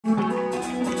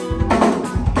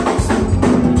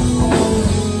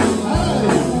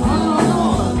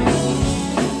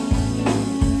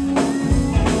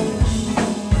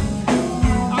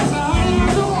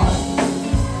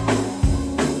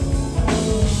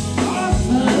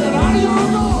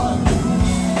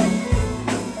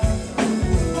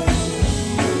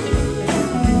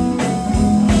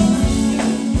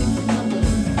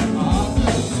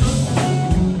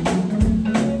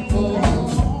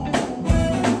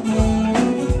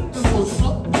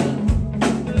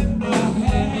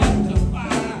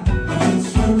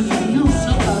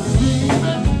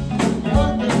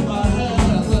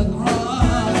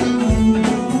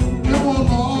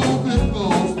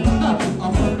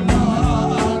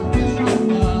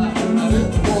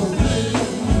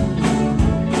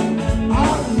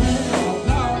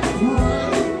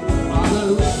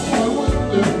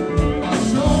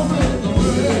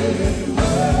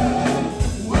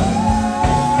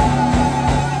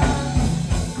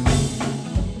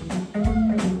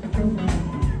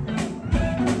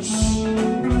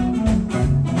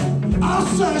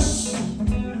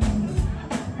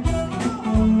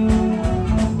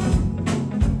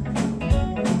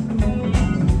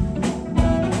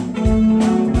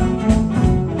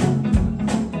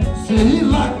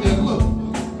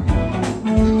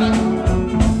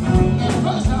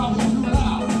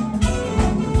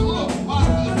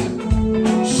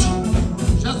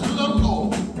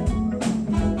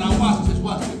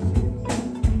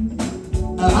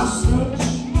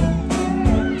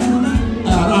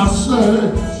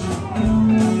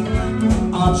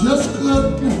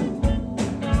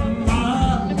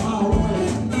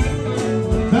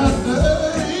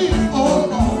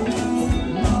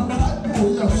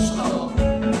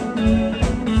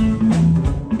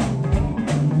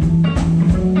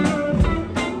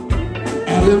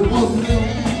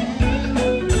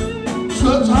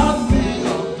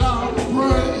kneel down to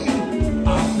pray. I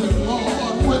said,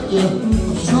 Lord, when you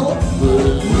show me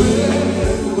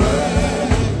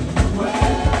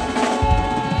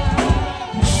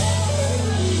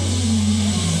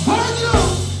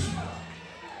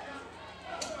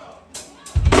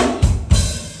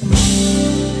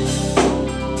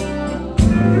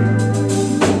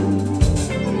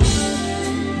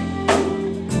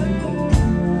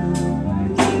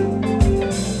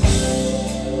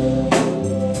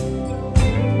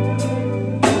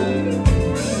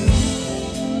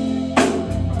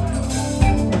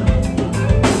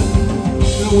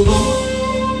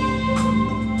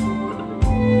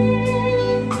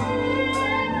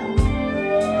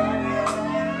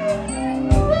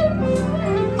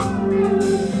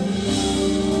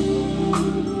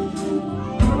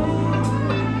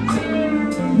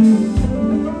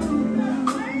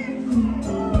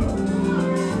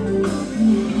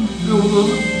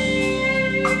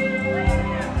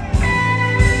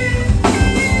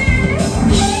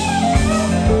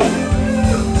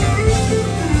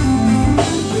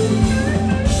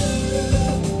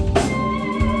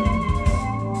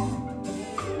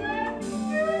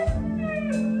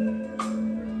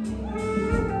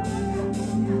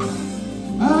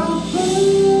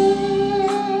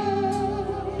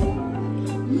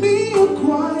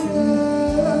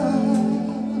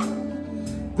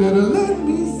that let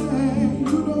me sing,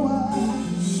 you know I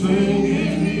sing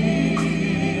in here.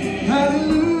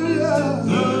 Hallelujah,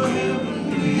 the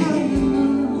heavenly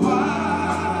hallelujah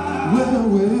choir. Well,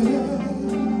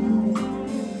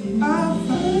 I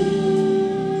found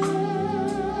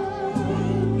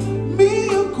me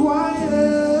a choir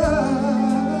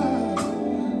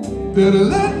that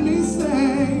let me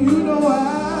sing, you know I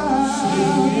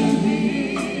sing in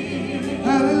here.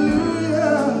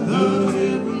 Hallelujah, the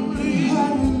heavenly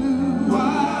hallelujah.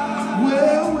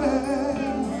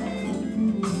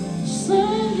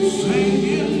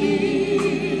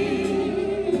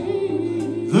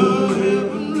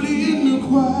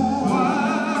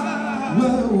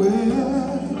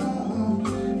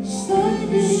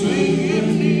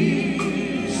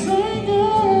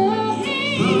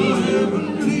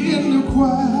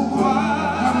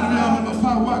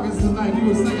 Harvey Watkins tonight, he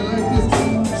was singing like this.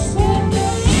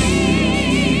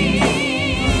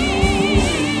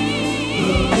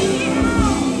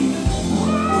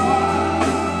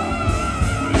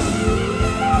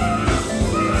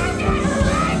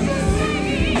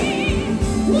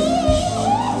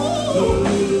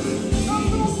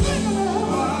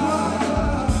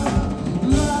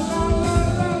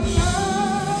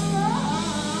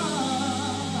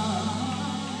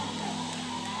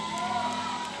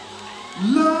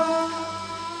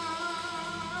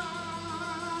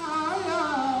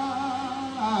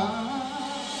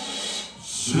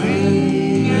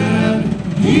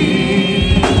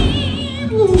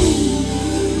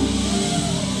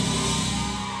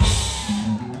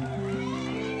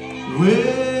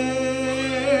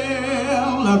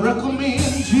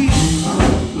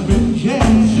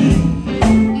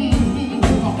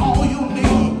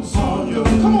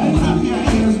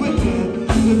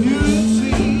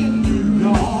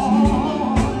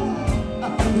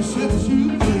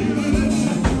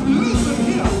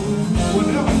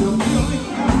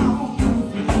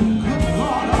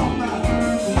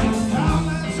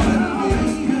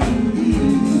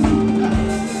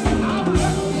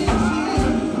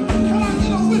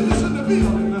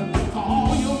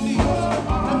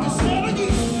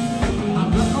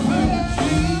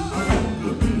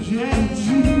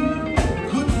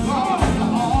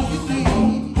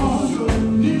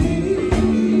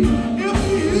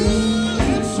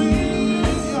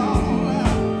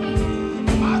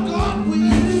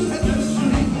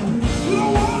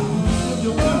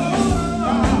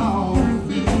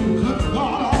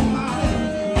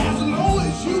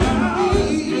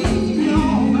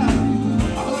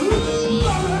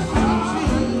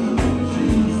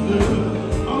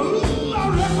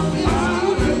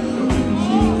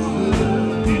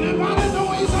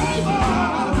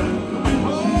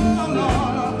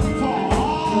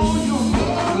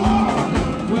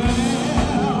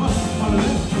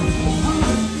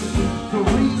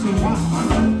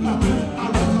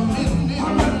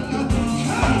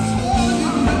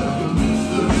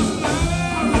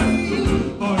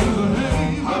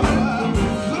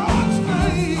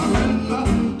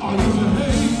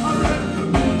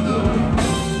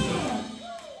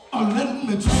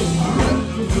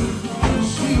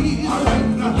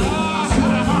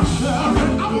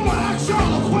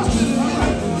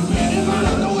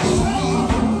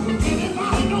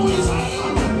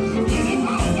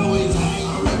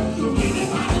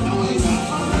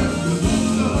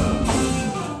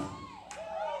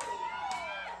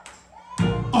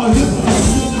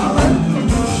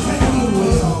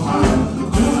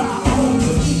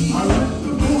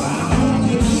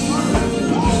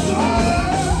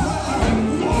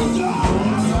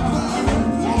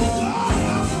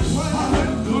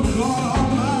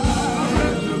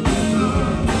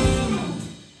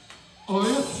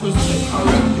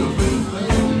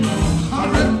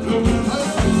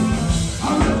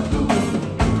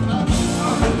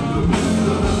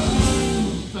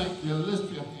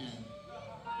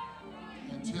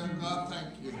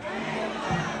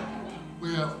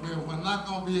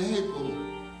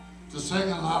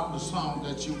 popular song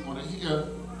that you want to hear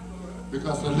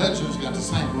because the legends got to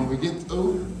sing when we get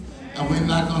through, and we're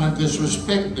not going to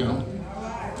disrespect them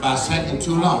by singing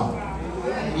too long.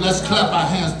 Let's clap our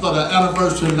hands for the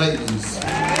anniversary ladies.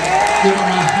 Give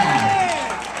them a hand.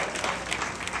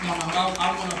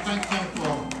 I want to thank them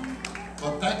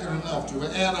for thinking enough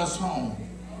to add us home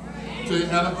to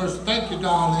the anniversary. Thank you,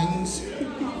 darlings.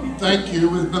 Thank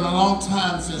you. It's been a long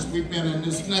time since we've been in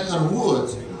this neck of the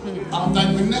woods. I don't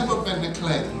think we've never been to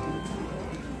Clayton.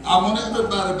 I want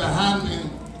everybody behind me,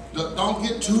 don't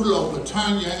get too low, but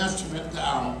turn your instrument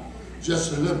down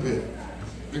just a little bit.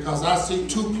 Because I see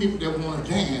two people that want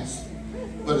to dance,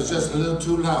 but it's just a little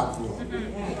too loud for them.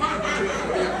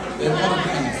 They want to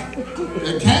dance.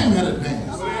 They came here to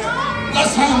dance.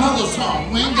 Let's have another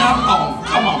song. We ain't got long.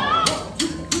 Come on.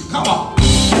 Come on.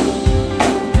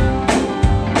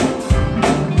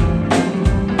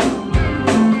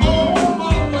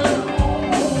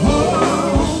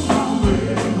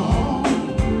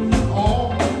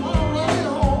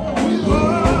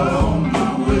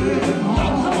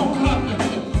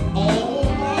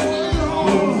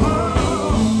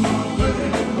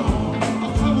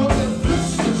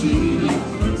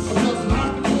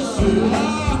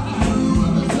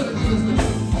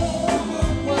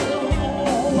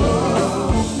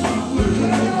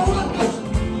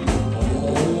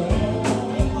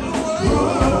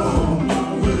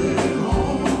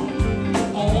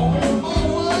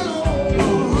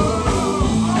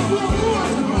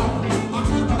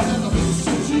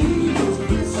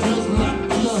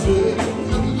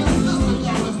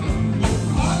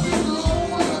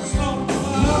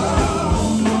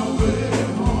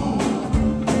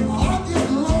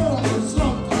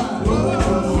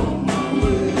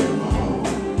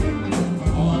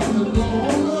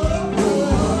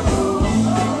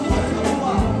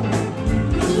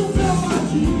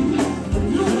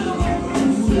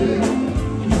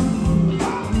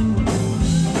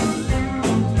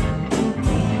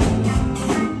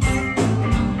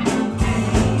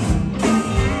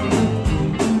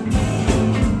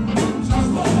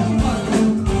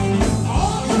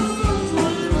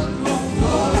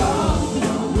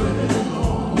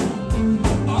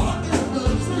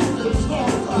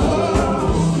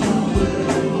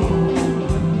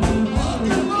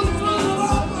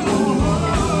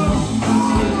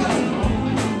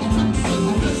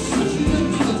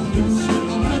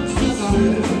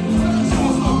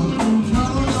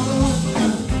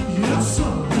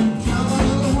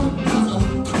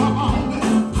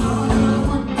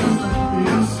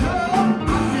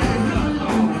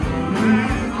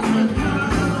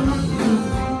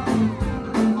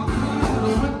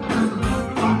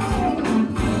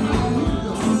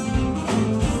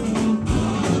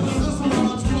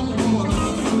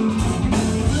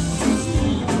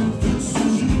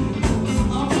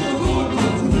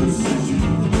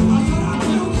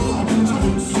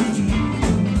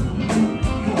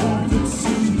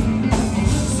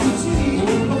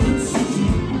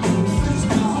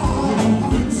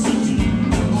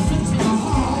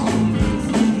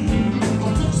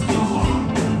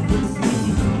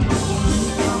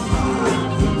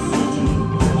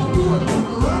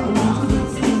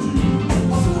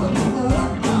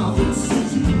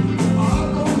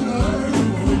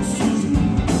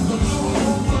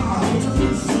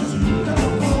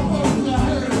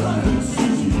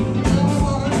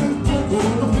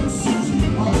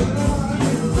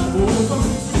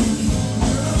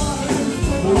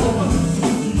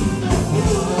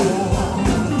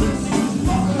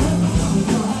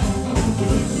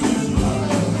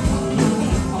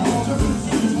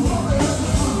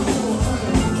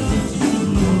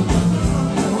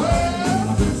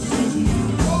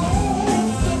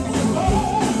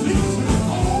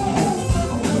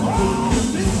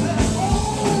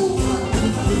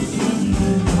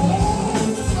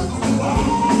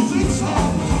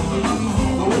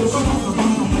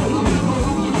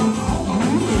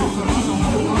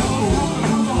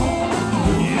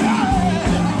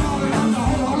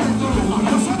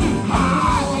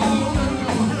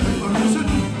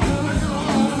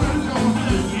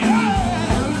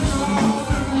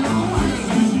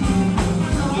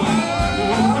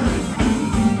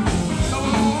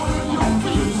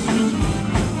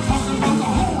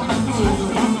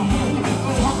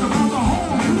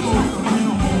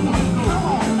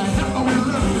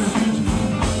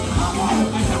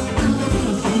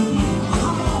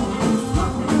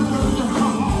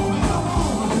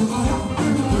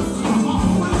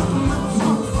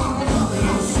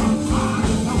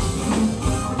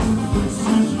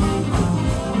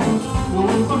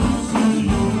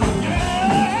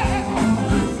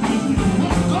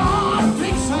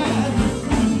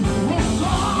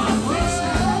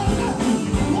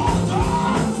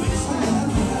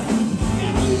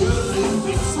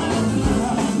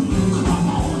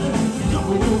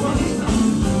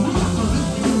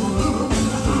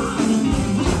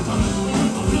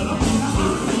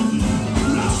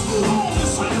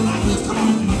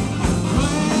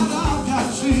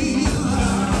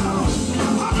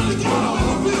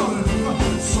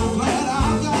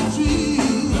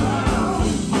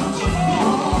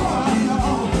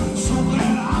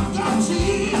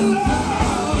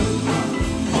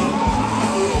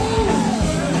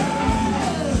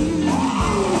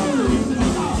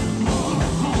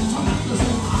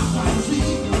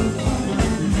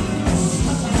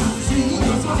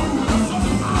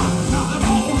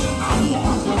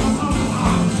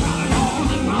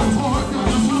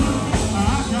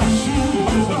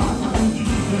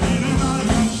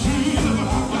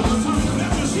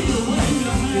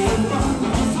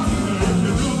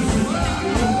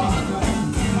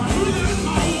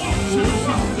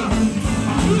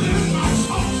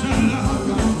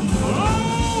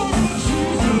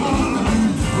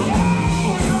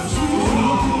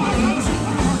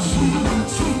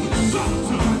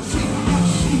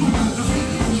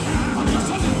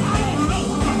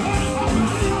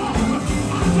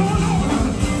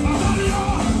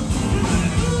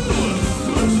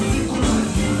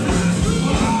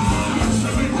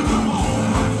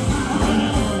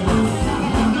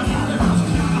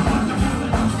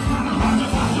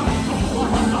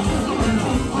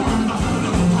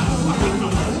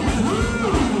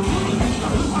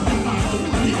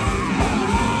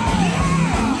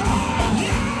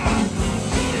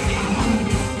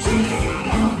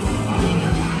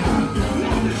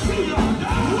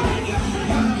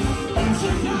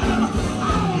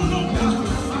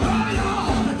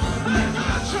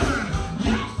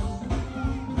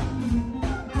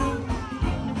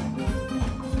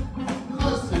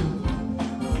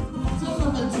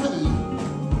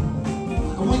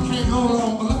 go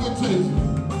along, but let me tell you,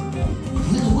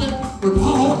 he went with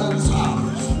Paul and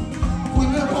Silas.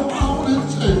 Whenever Paul in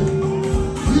jail,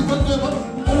 he would never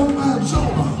old man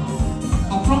Jonah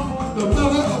from the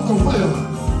belly of the whale.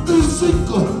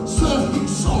 Ezekiel said he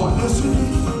saw it. Yes, he did.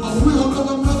 A wheel in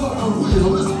the middle of a wheel.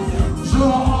 Listen,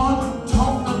 John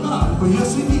talked about it. But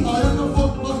yes, he did. In the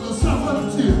book of the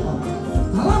 17th.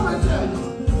 Now let me tell you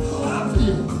how I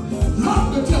feel. Let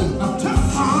me tell you. I'm telling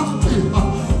you how I feel.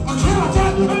 I can't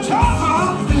tell you. I'm telling you how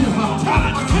I feel. I'm telling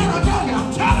you. I can't tell you. I'm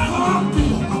telling you how I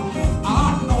feel. I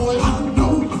know it. I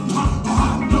know it. I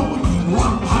know it.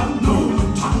 I know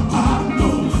it. I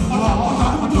know it. I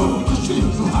know it.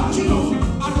 Jesus, I know it.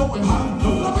 I know it.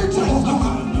 Let me tell you something.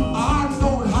 I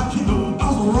know it. I know it. I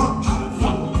was a rock.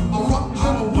 A rock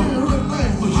and a weary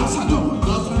man. Yes, I know it.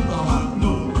 That's enough. I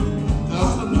know it.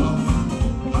 That's enough.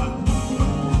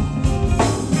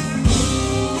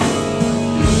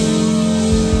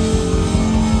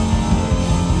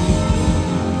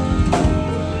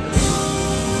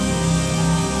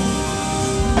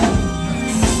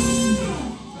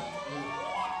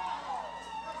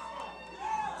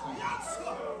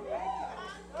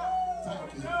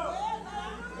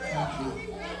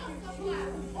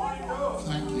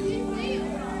 Thank you.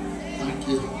 Thank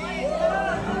you.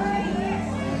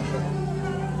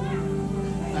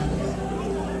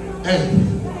 Hey,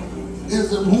 is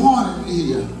there one in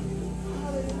here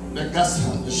that got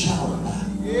something to shout about?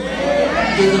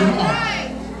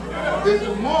 Is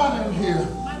there one in here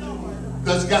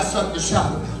that's got something to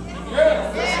shout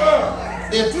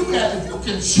about? If you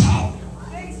can shout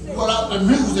without the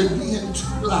music being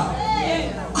too loud,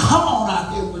 come on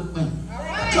out here with me.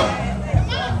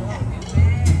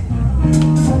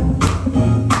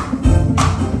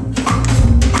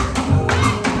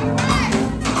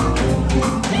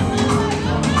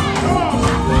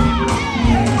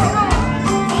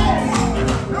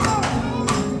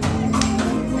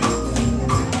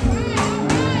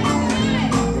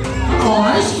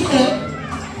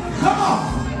 Come on.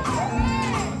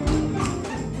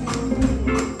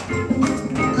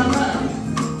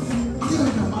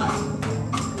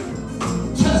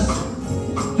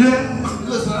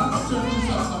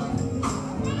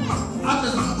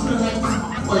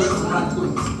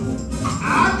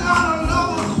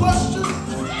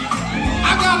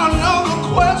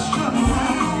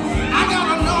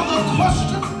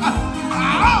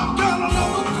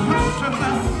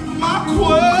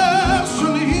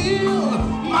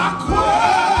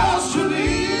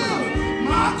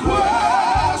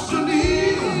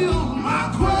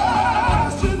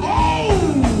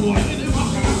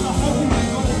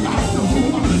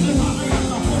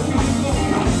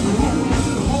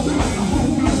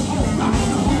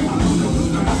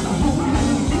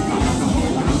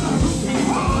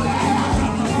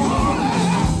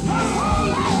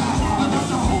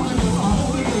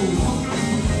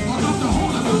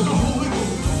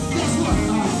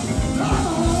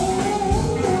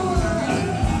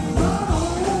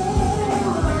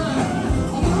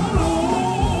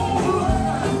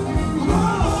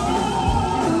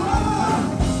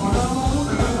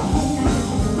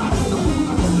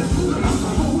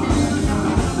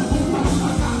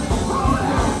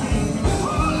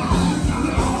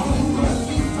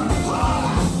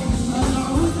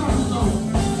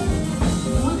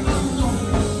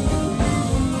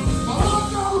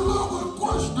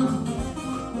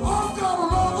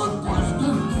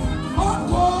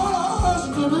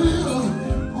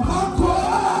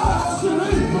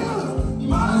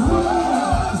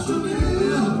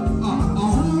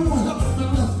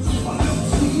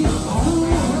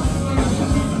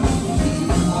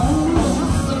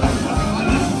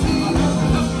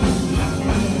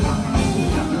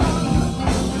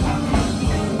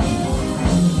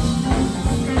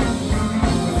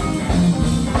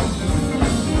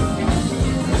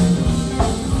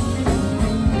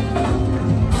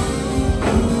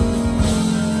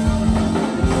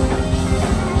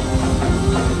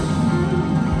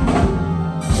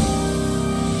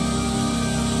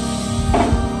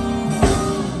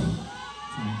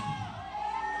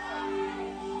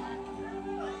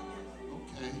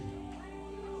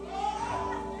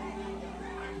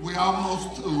 We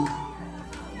almost through.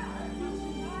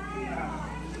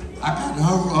 I got to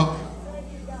hurry up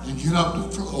and get up the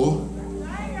floor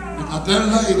because that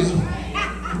lady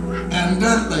and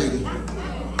that lady,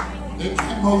 they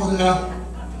came over there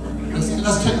and said,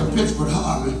 let's take a picture with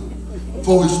Harvey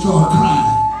before we start crying.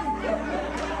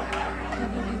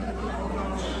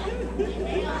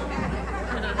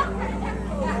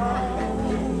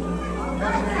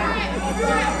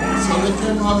 So they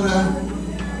came over there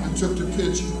and took the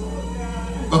picture.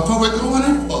 Before we go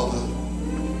any further,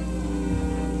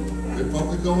 Before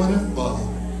we go any further,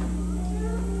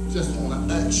 just want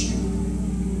to ask you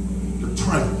to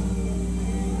pray.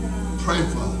 Pray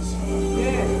for us.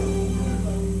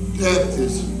 Death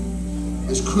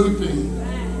is creeping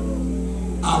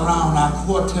around our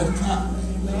quartet family,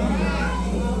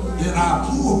 in our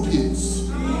pulpits.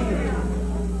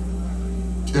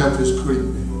 Death is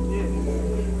creeping.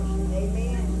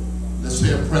 Let's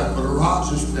say a prayer for the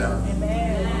Rogers family.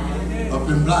 Up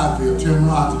in Blackfield, Tim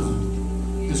Rogers,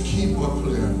 his keyboard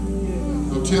player.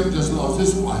 So Tim just lost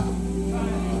his wife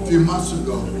a few months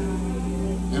ago.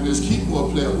 And his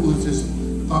keyboard player, who is his,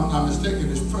 if I'm not mistaken,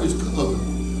 his first cousin.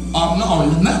 No,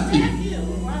 his nephew.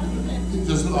 He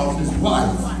just lost his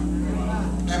wife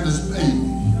and his baby.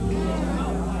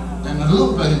 And the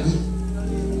little baby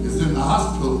is in the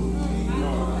hospital.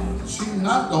 She's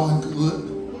not doing good.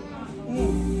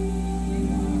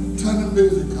 Turn the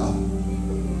music up.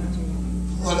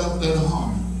 Put up that hum.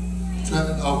 Turn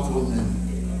it off for a minute.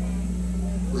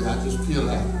 Wait, I just feel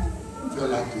like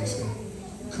this.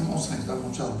 Come on, saints, I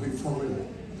want y'all to be for real.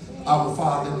 Our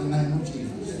Father, in the name of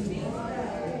Jesus.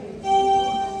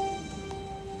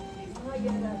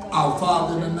 Our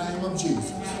Father, in the name of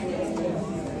Jesus.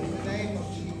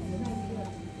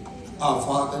 Our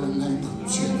Father, in the name of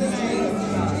Jesus.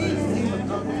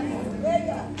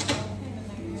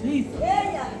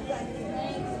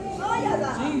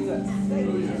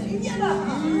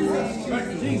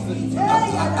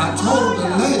 I told the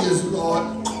ladies, Lord,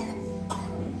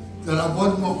 that I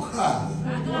wasn't going to cry.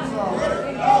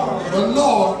 But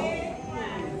Lord,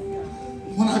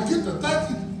 when I get to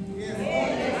thinking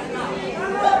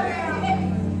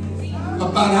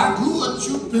about how good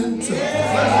you've been to me.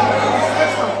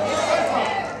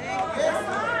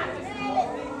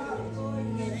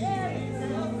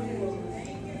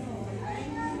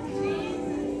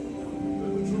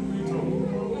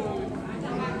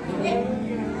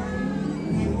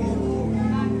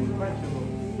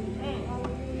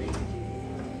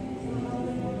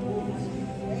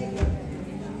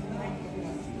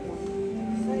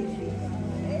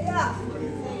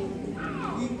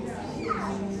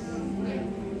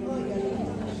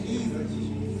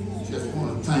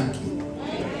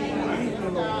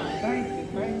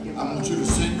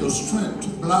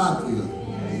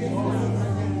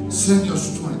 Send your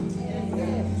strength.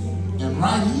 And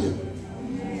right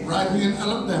here in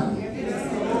Alabama,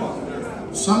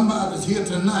 somebody's here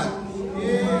tonight,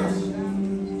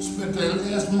 spent their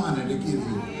last money to give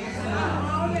you.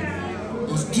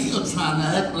 And still trying to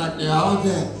act like they're all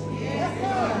that.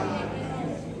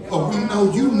 But we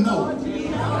know you know.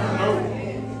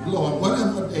 Lord,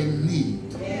 whatever they need,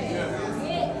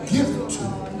 give it to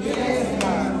them.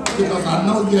 Because I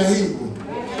know you're able.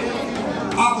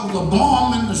 I was a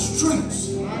bomb in the streets,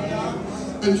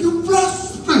 and you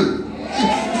blessed me.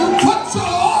 You put your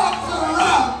arms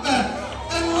around me,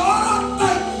 and Lord, I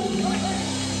thank you.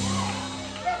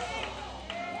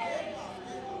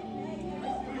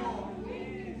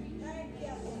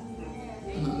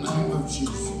 In the name of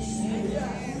Jesus.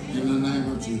 In the name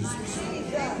of Jesus.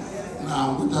 Now,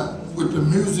 with the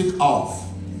music off,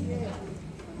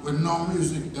 with no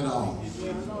music at all.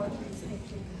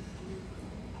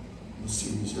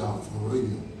 See these y'all for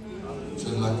real.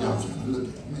 Just like y'all trying to look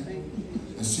at me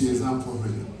and see as I'm for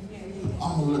real.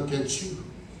 I'm going to look at you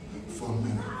for a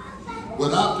minute.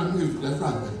 Without the music, that's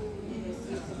right there.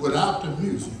 Without the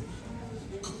music,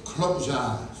 close your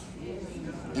eyes.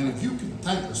 And if you can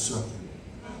think of something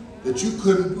that you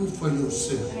couldn't do for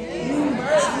yourself.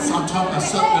 So I'm talking about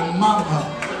something mama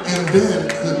and daddy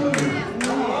couldn't do.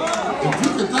 If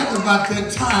you can think about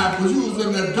that time when you was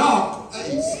in the dark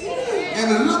place, and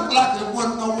it looked like there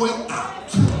wasn't no way out.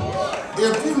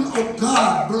 If you know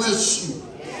God bless you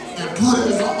and put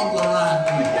his arms around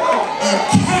you and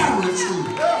carried you,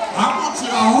 I want you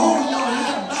to hold your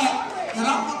head back and I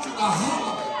want you to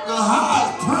holler the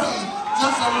highest praise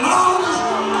just as loud as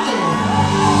you can.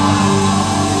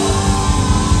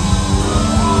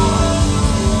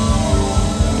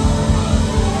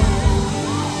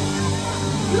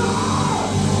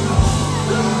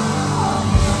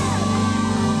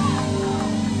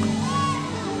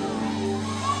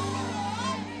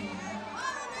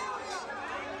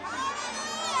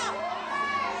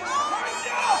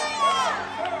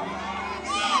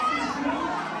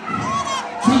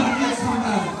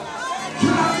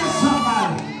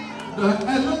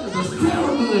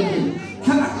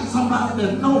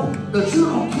 That know that you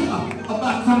don't care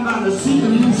about somebody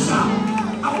seeing you shout.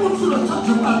 I want you to touch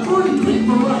about 3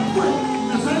 people real quick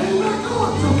and say, ain't that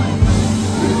good to me?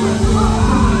 Ain't that good to me?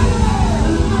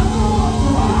 Ain't that good to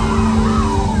me?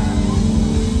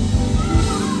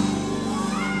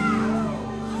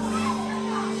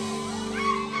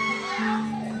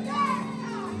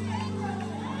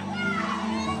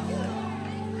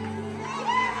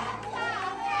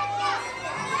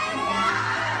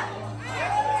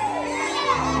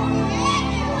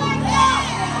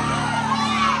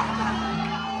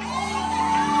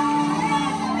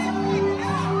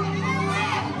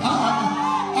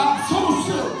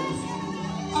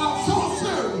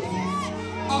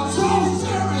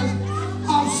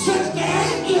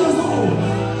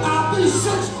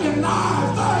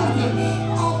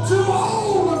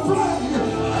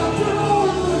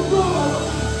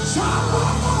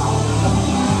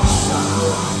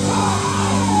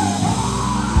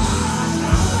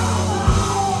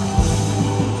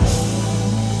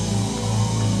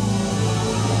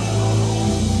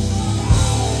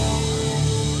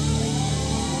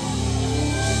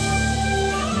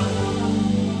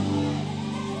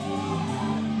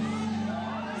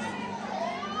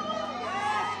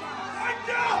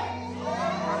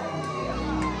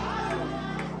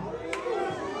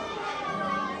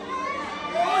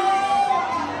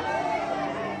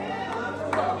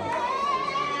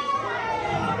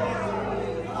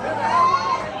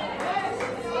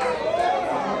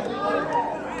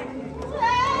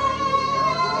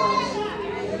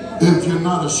 If you're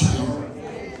not ashamed,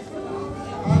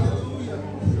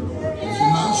 if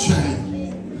you're not ashamed,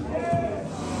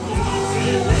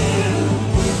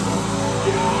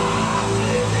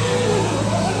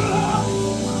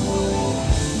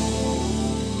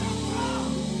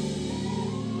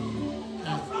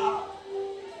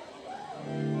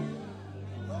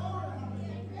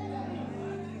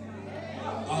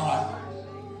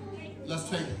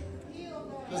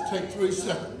 let's take 3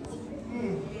 seconds.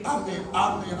 I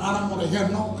don't want to hear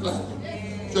no clap.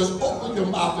 Just open your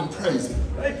mouth and praise Him.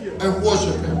 Thank you. And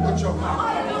worship Him with your mouth.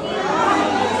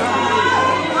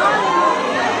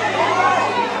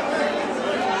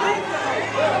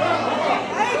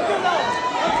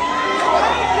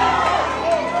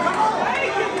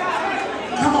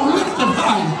 Come on, lift Him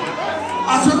higher. I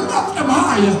said, lift Him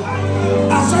higher.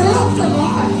 I said, lift Him higher.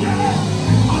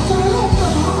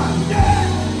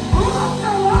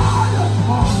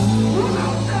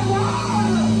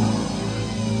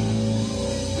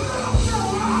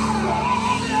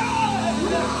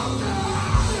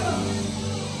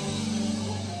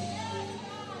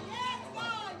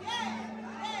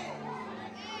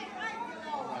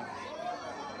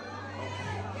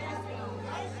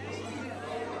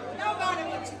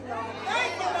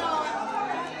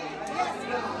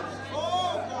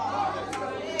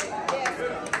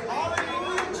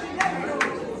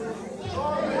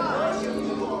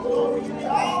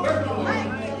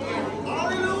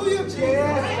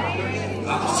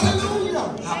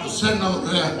 Sitting over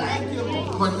there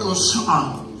when your son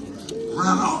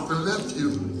ran off and left you,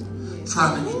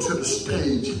 trying to get to the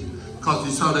stage because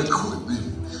he saw that equipment.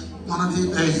 One of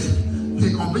these days,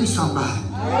 he's going to be somebody.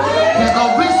 He's going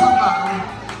to be somebody.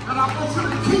 And I want you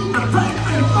to keep the faith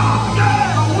in God.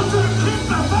 I want you to keep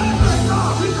the faith in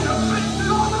God. He's going to make it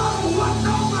no matter what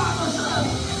nobody says.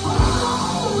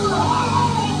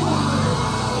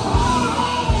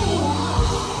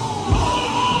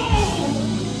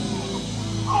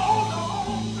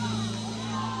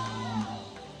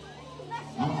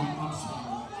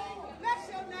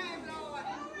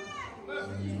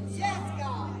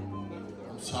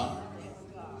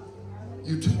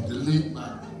 You take the lead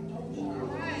back.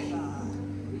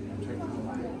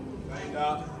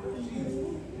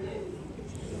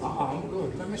 I'm good.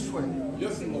 Let me swing.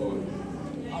 Yes, Lord.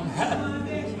 I'm happy.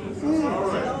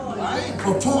 I ain't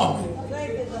performing.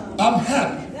 I'm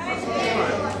happy.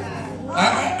 I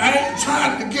ain't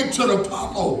trying to get to the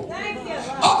pothole.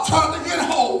 I'm trying to get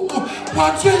home. My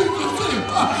Jesus,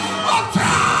 I'm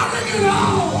trying to get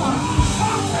home.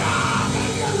 I'm trying to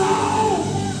get home.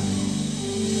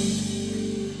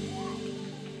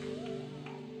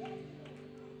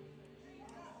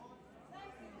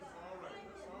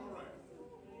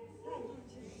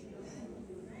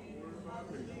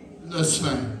 Let's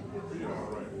sing.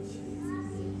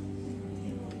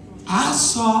 I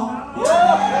saw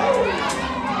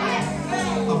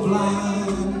a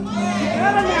blind man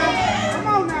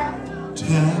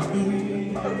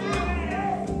tapping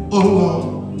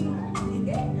along.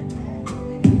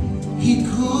 He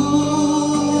could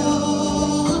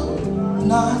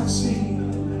not see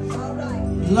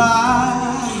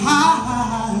like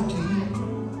you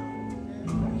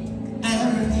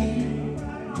and me.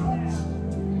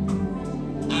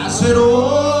 I said, oh,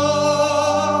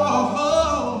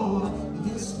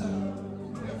 yes, sir.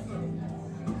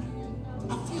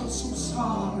 I feel so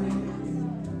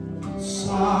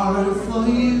sorry for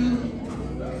you.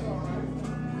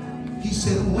 He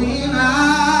said,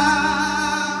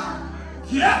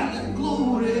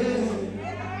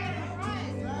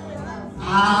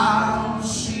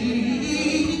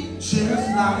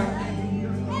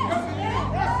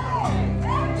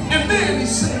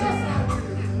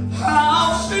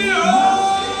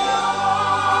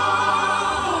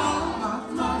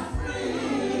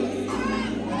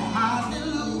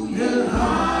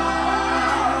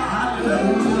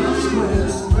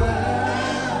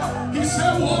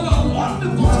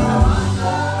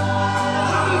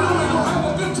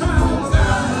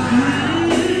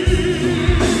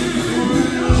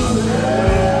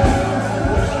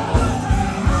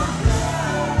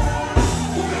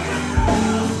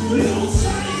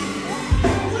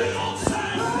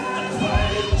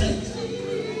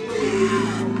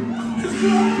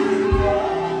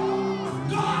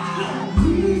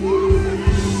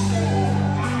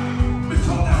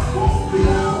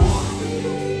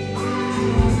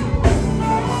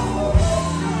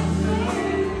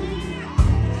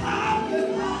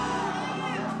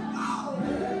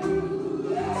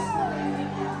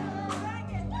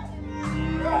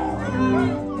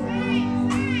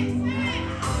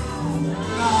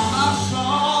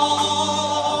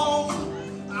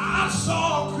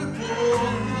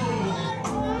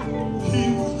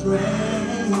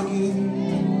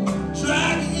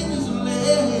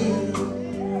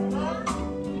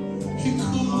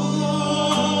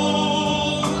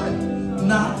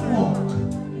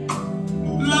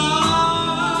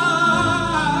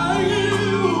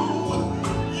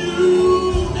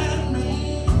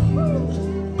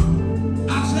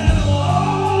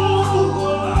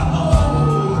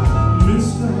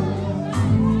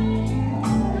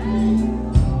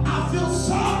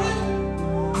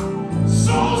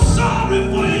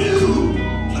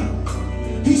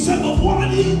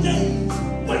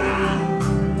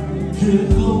 get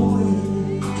glory.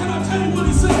 Can I tell you what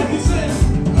he said? He said,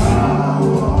 I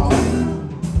want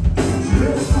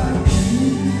just like you.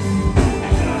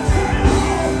 And can I tell you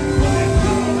what that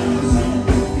gentleman said?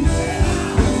 He said,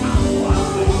 I want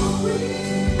to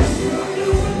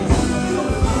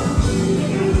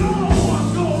what's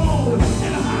going on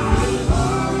in the house.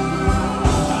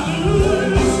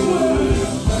 Hallelujah.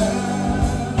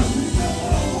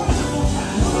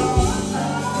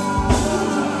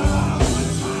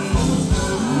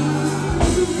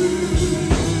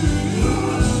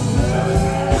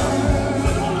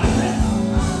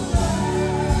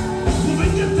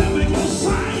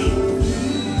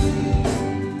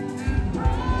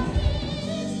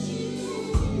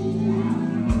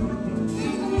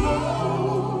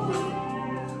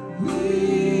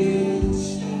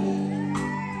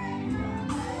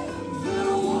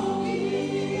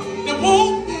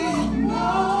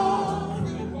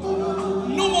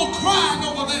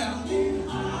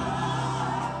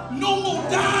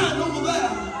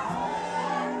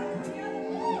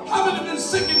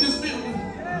 Sick in this building.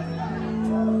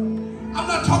 I'm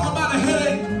not talking about a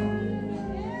headache.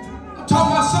 I'm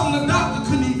talking about something the doctor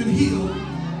couldn't even heal.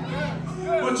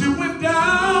 But you went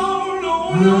down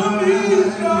on your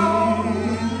knees, God.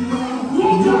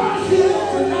 Won't God heal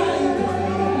tonight?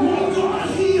 Won't God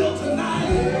heal tonight?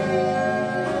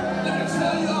 Let me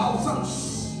tell y'all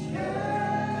something.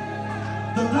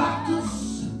 The doctors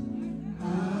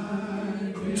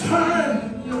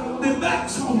turned their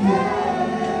backs on you.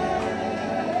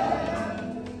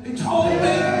 They told me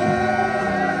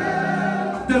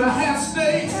that I had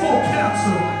stage 4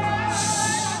 cancer.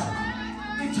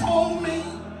 They told me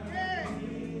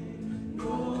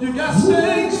you got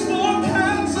stage 4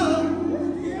 cancer.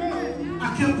 I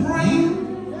kept praying.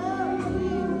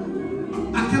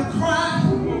 I kept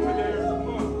crying.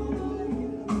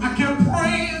 I kept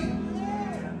praying.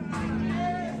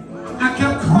 I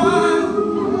kept crying.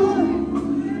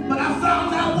 But I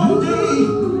found out one day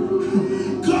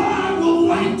God will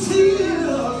wipe tears.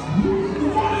 The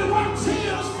one that wiped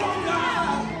tears from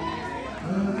God.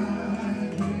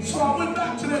 So I went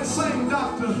back to that same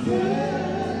doctor.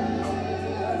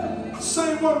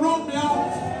 Same one wrote me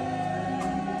off.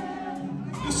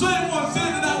 The same one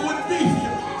said that I wouldn't be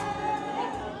here.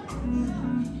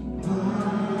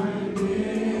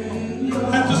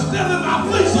 Had to stand in my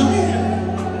place again.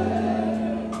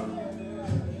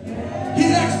 He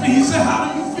asked me, he said, how do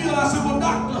you feel? I said, well,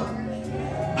 doctor,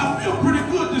 I feel pretty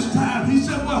good this time. He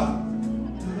said, well,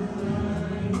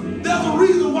 there's a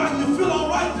reason why you feel all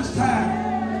right this time.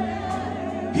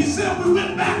 He said, we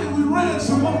went back and we ran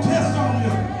some more tests on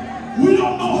you. We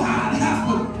don't know how it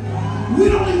happened. We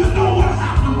don't even know what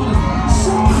happened, but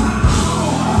somehow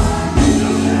you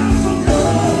just have some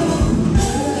good.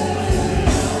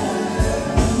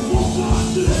 Won't God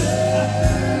do it?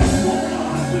 Won't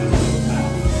God do it?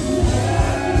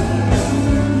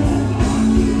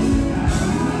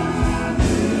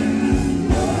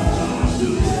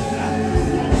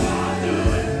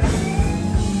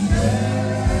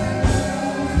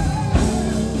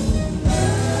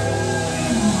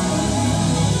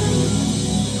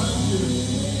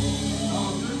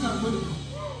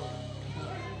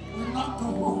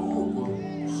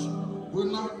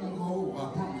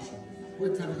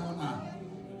 We're going to go now.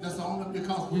 That's only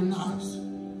because we're nice.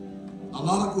 A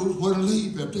lot of groups wouldn't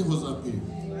leave if they was up here.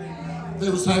 They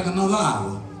would take another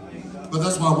hour. But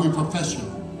that's why we're professional.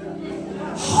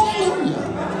 Hallelujah.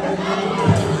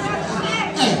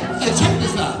 Hey, check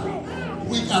this out.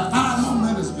 We got 5 more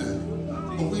minutes left.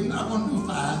 But we're not going to do 5.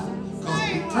 Because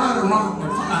we try to run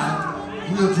with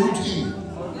 5. We'll do 10.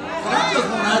 But I just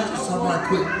want to ask you something right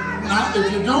quick. Now, if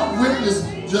you don't witness,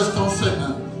 just don't say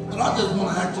nothing.